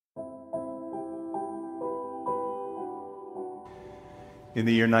In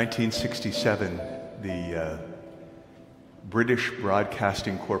the year 1967, the British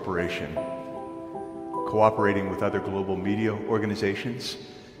Broadcasting Corporation, cooperating with other global media organizations,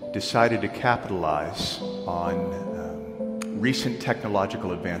 decided to capitalize on recent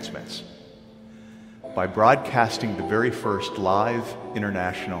technological advancements by broadcasting the very first live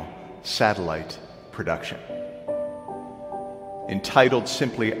international satellite production. Entitled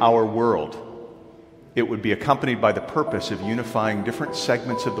simply Our World, it would be accompanied by the purpose of unifying different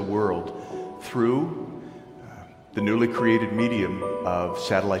segments of the world through the newly created medium of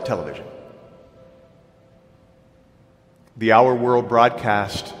satellite television. The Our World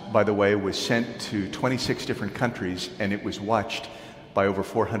broadcast, by the way, was sent to 26 different countries, and it was watched by over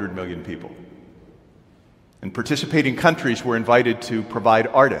 400 million people. And participating countries were invited to provide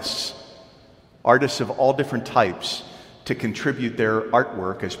artists of all different types, to contribute their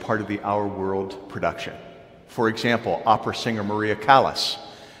artwork as part of the Our World production. For example, opera singer Maria Callas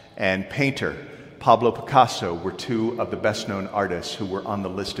and painter Pablo Picasso were two of the best-known artists who were on the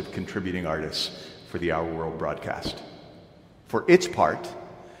list of contributing artists for the Our World broadcast. For its part,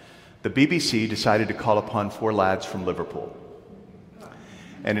 the BBC decided to call upon four lads from Liverpool.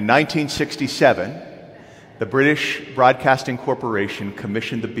 And in 1967, the British Broadcasting Corporation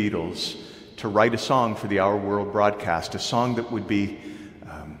commissioned the Beatles to write a song for the Our World broadcast, a song that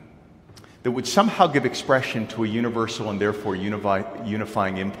would somehow give expression to a universal and therefore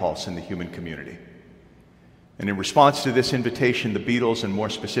unifying impulse in the human community. And in response to this invitation, the Beatles, and more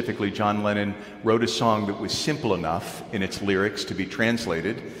specifically John Lennon, wrote a song that was simple enough in its lyrics to be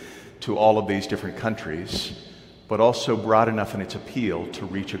translated to all of these different countries, but also broad enough in its appeal to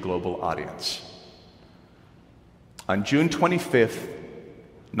reach a global audience. On June 25th,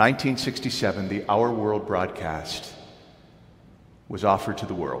 1967, the Our World broadcast was offered to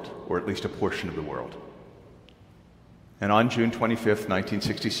the world, or at least a portion of the world. And on June 25th,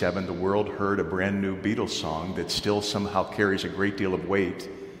 1967, the world heard a brand new Beatles song that still somehow carries a great deal of weight,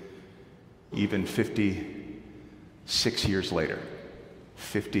 even 56 years later.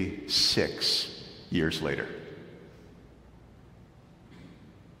 56 years later.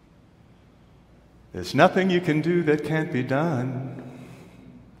 There's nothing you can do that can't be done.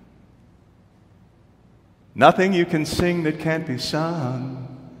 Nothing you can sing that can't be sung.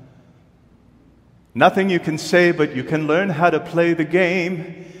 Nothing you can say, but you can learn how to play the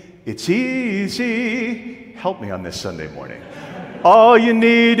game. It's easy. Help me on this Sunday morning. All you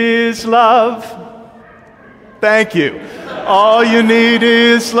need is love. Thank you. All you need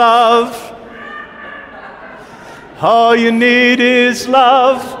is love. All you need is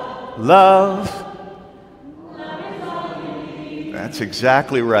love. Love. That's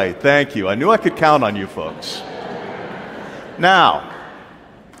exactly right. Thank you. I knew I could count on you folks. Now,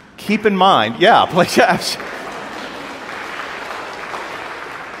 keep in mind,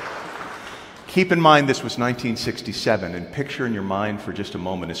 keep in mind this was 1967, and picture in your mind for just a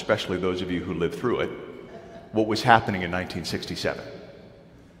moment, especially those of you who lived through it, what was happening in 1967.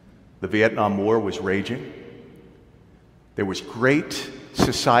 The Vietnam War was raging. There was great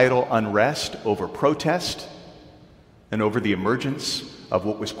societal unrest over protest and over the emergence of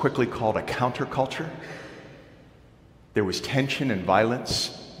what was quickly called a counterculture. There was tension and violence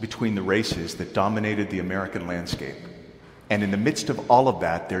between the races that dominated the American landscape. And in the midst of all of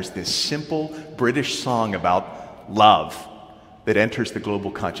that, there's this simple British song about love that enters the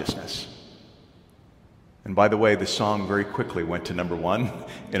global consciousness. And by the way, the song very quickly went to number one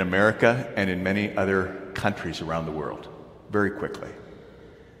in America and in many other countries around the world. Very quickly.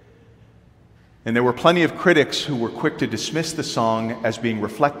 And there were plenty of critics who were quick to dismiss the song as being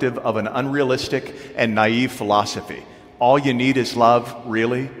reflective of an unrealistic and naive philosophy. All you need is love,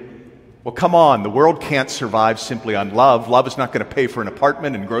 really? Well, come on, the world can't survive simply on love. Love is not going to pay for an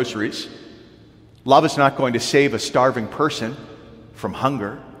apartment and groceries. Love is not going to save a starving person from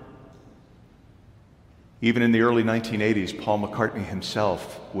hunger. Even in the early 1980s, Paul McCartney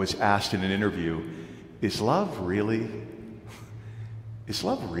himself was asked in an interview, is love really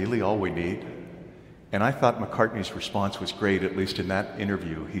all we need? And I thought McCartney's response was great, at least in that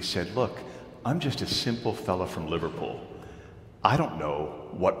interview. He said, look, I'm just a simple fella from Liverpool. I don't know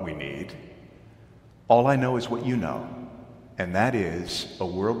what we need. All I know is what you know, and that is a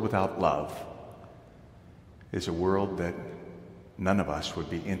world without love is a world that none of us would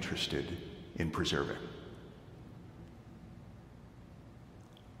be interested in preserving.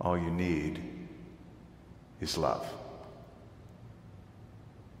 All you need is love.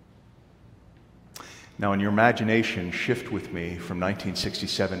 Now, in your imagination, shift with me from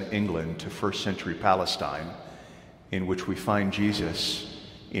 1967 England to first century Palestine, in which we find Jesus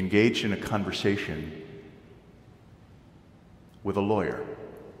engaged in a conversation with a lawyer.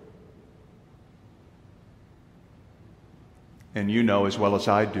 And you know as well as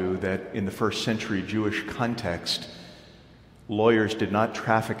I do that in the first century Jewish context, lawyers did not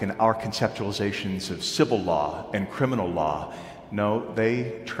traffic in our conceptualizations of civil law and criminal law. No,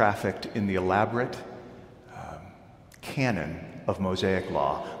 they trafficked in the elaborate canon of Mosaic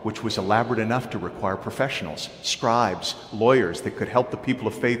law, which was elaborate enough to require professionals, scribes, lawyers that could help the people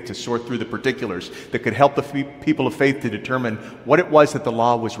of faith to sort through the particulars, that could help the people of faith to determine what it was that the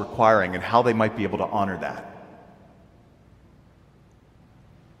law was requiring and how they might be able to honor that.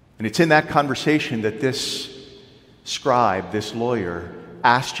 And it's in that conversation that this scribe, this lawyer,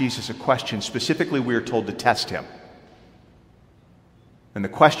 asked Jesus a question. Specifically, we are told to test him. And the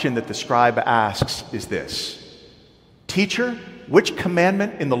question that the scribe asks is this: Teacher, which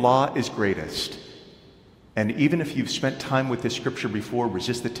commandment in the law is greatest? And even if you've spent time with this scripture before,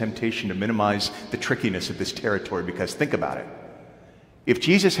 resist the temptation to minimize the trickiness of this territory, because think about it. If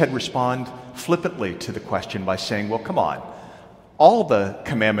Jesus had responded flippantly to the question by saying, well, come on, all the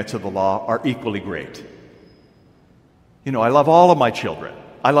commandments of the law are equally great. You know, I love all of my children.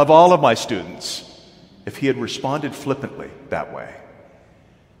 I love all of my students. If he had responded flippantly that way,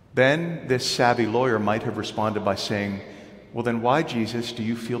 then this savvy lawyer might have responded by saying, well, then why, Jesus, do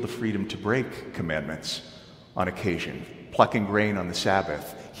you feel the freedom to break commandments on occasion? Plucking grain on the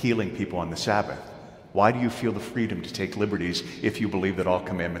Sabbath, healing people on the Sabbath. Why do you feel the freedom to take liberties if you believe that all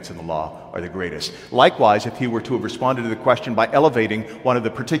commandments in the law are the greatest? Likewise, if he were to have responded to the question by elevating one of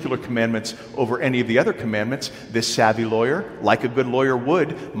the particular commandments over any of the other commandments, this savvy lawyer, like a good lawyer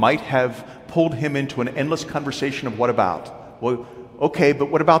would, might have pulled him into an endless conversation of what about? Well, okay,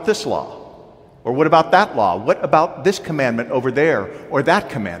 but what about this law? Or what about that law? What about this commandment over there? Or that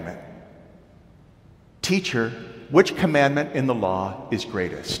commandment? Teacher, which commandment in the law is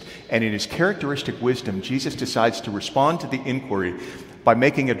greatest? And in his characteristic wisdom, Jesus decides to respond to the inquiry by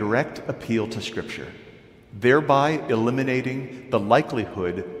making a direct appeal to Scripture, thereby eliminating the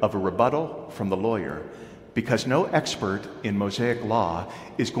likelihood of a rebuttal from the lawyer, because no expert in Mosaic law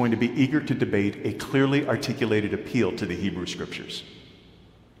is going to be eager to debate a clearly articulated appeal to the Hebrew Scriptures.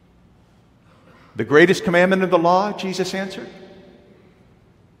 The greatest commandment of the law, Jesus answered,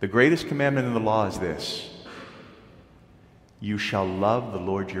 the greatest commandment of the law is this: you shall love the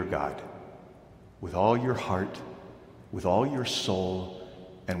Lord your God with all your heart, with all your soul,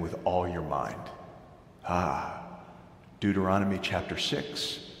 and with all your mind. Deuteronomy chapter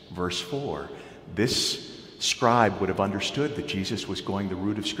 6, verse 4. This scribe would have understood that Jesus was going the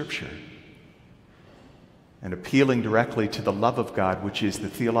route of Scripture and appealing directly to the love of God, which is the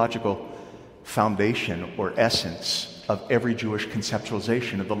theological foundation or essence of every Jewish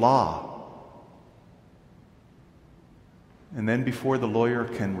conceptualization of the law. And then before the lawyer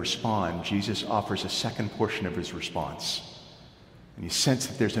can respond, Jesus offers a second portion of his response. And you sense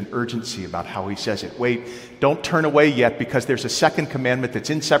that there's an urgency about how he says it. Wait, don't turn away yet, because there's a second commandment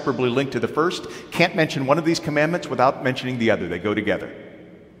that's inseparably linked to the first. Can't mention one of these commandments without mentioning the other. They go together.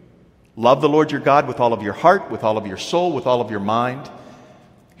 Love the Lord your God with all of your heart, with all of your soul, with all of your mind.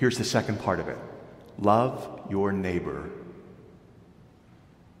 Here's the second part of it. Love your neighbor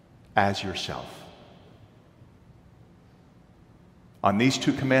as yourself. On these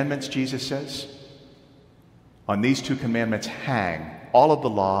two commandments, Jesus says, on these two commandments hang all of the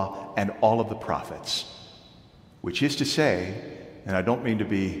law and all of the prophets. Which is to say, and I don't mean to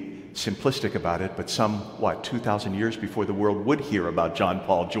be simplistic about it, but 2,000 years before the world would hear about John,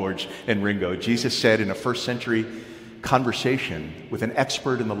 Paul, George, and Ringo, Jesus said in a first century conversation with an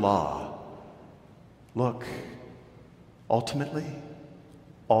expert in the law, look, ultimately,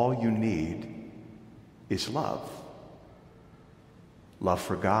 all you need is love. Love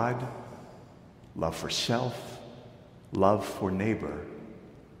for God, love for self, love for neighbor.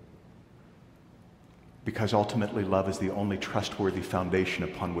 Because ultimately love is the only trustworthy foundation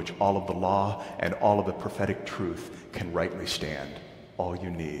upon which all of the law and all of the prophetic truth can rightly stand. All you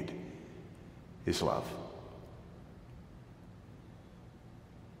need is love.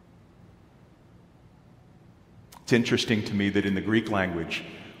 It's interesting to me that in the Greek language,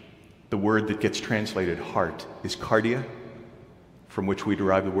 the word that gets translated heart is cardia, from which we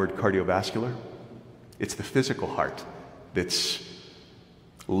derive the word cardiovascular. It's the physical heart that's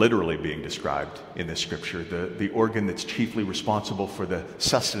literally being described in this scripture, the organ that's chiefly responsible for the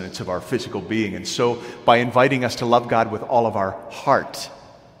sustenance of our physical being. And so by inviting us to love God with all of our heart,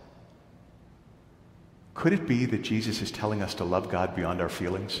 could it be that Jesus is telling us to love God beyond our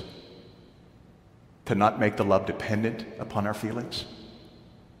feelings? To not make the love dependent upon our feelings?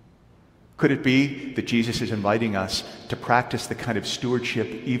 Could it be that Jesus is inviting us to practice the kind of stewardship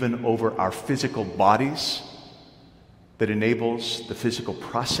even over our physical bodies that enables the physical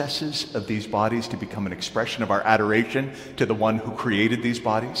processes of these bodies to become an expression of our adoration to the one who created these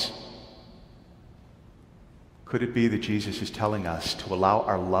bodies? Could it be that Jesus is telling us to allow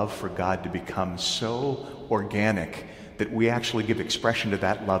our love for God to become so organic that we actually give expression to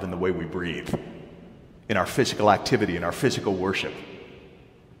that love in the way we breathe, in our physical activity, in our physical worship?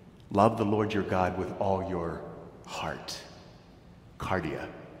 Love the Lord your God with all your heart. Cardia.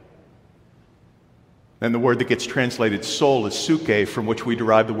 Then the word that gets translated soul is psyche, from which we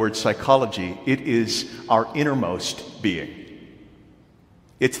derive the word psychology. It is our innermost being.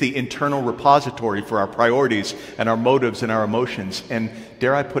 It's the internal repository for our priorities and our motives and our emotions. And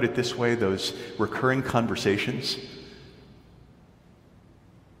dare I put it this way, those recurring conversations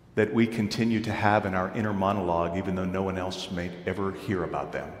that we continue to have in our inner monologue, even though no one else may ever hear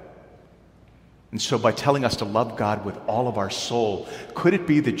about them. And so by telling us to love God with all of our soul, could it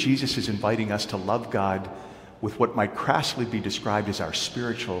be that Jesus is inviting us to love God with what might crassly be described as our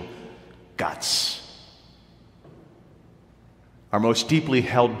spiritual guts? Our most deeply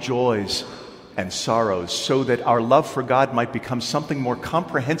held joys and sorrows, so that our love for God might become something more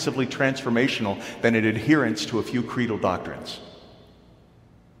comprehensively transformational than an adherence to a few creedal doctrines.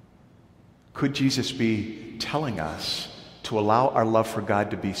 Could Jesus be telling us to allow our love for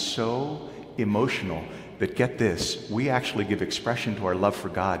God to be so emotional that, get this, we actually give expression to our love for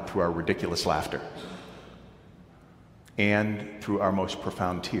God through our ridiculous laughter and through our most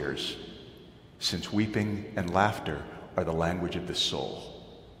profound tears, since weeping and laughter are the language of the soul.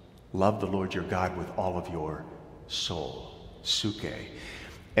 Love the Lord your God with all of your soul, psyche.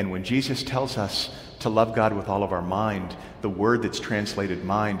 And when Jesus tells us to love God with all of our mind, the word that's translated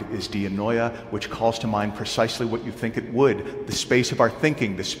mind is dianoia, which calls to mind precisely what you think it would, the space of our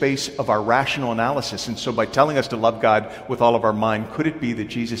thinking, the space of our rational analysis. And so by telling us to love God with all of our mind, could it be that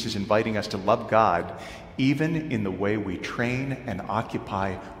Jesus is inviting us to love God even in the way we train and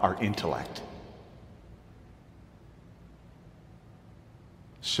occupy our intellect,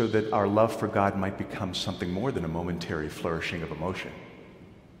 so that our love for God might become something more than a momentary flourishing of emotion?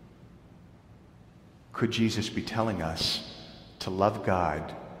 Could Jesus be telling us to love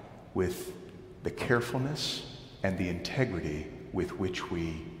God with the carefulness and the integrity with which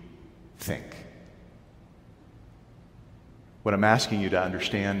we think? What I'm asking you to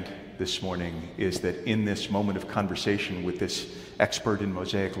understand this morning is that in this moment of conversation with this expert in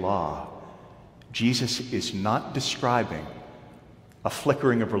Mosaic law, Jesus is not describing a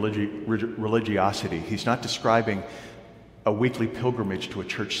flickering of religiosity. He's not describing a weekly pilgrimage to a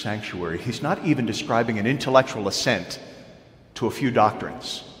church sanctuary. He's not even describing an intellectual assent to a few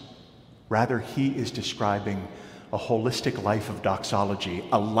doctrines. Rather, he is describing a holistic life of doxology,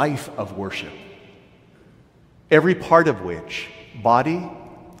 a life of worship, every part of which, body,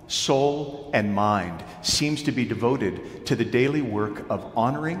 soul, and mind, seems to be devoted to the daily work of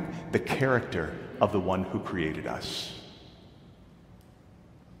honoring the character of the one who created us.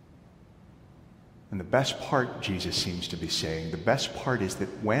 And the best part, Jesus seems to be saying, the best part is that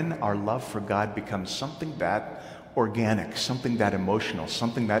when our love for God becomes something that organic, something that emotional,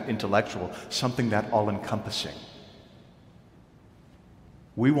 something that intellectual, something that all-encompassing,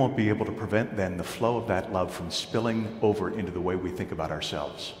 we won't be able to prevent then the flow of that love from spilling over into the way we think about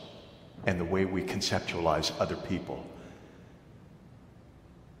ourselves and the way we conceptualize other people,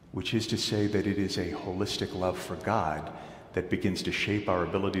 which is to say that it is a holistic love for God that begins to shape our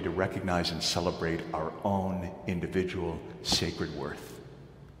ability to recognize and celebrate our own individual sacred worth.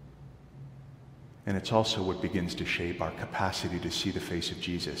 And it's also what begins to shape our capacity to see the face of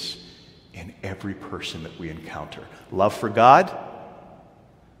Jesus in every person that we encounter. Love for God,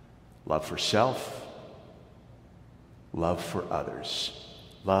 love for self, love for others.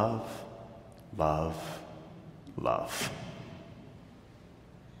 Love, love, love.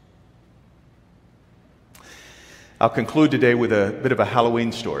 I'll conclude today with a bit of a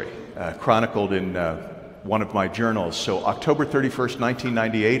Halloween story chronicled in one of my journals. So October 31st,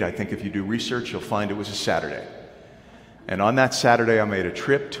 1998, I think if you do research, you'll find it was a Saturday. And on that Saturday, I made a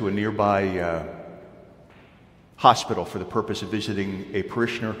trip to a nearby hospital for the purpose of visiting a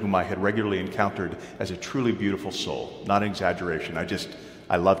parishioner whom I had regularly encountered as a truly beautiful soul. Not an exaggeration.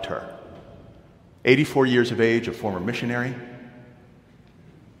 I loved her. 84 years of age, a former missionary,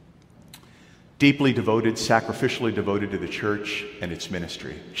 deeply devoted, sacrificially devoted to the church and its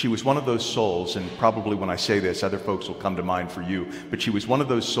ministry. She was one of those souls, and probably when I say this, other folks will come to mind for you, but she was one of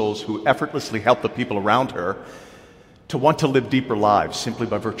those souls who effortlessly helped the people around her to want to live deeper lives simply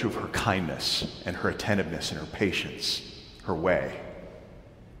by virtue of her kindness and her attentiveness and her patience, her way.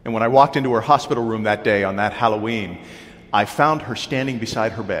 And when I walked into her hospital room that day on that Halloween, I found her standing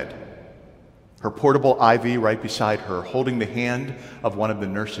beside her bed, her portable IV right beside her, holding the hand of one of the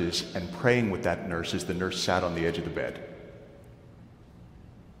nurses and praying with that nurse as the nurse sat on the edge of the bed.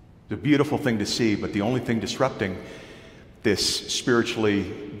 It's a beautiful thing to see, but the only thing disrupting this spiritually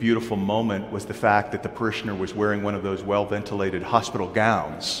beautiful moment was the fact that the parishioner was wearing one of those well-ventilated hospital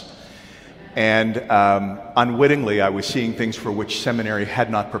gowns. And unwittingly, I was seeing things for which seminary had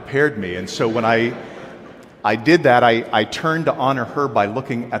not prepared me. And so when I did that, I turned to honor her by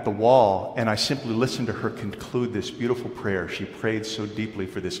looking at the wall, and I simply listened to her conclude this beautiful prayer. She prayed so deeply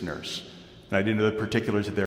for this nurse. And I didn't know the particulars of their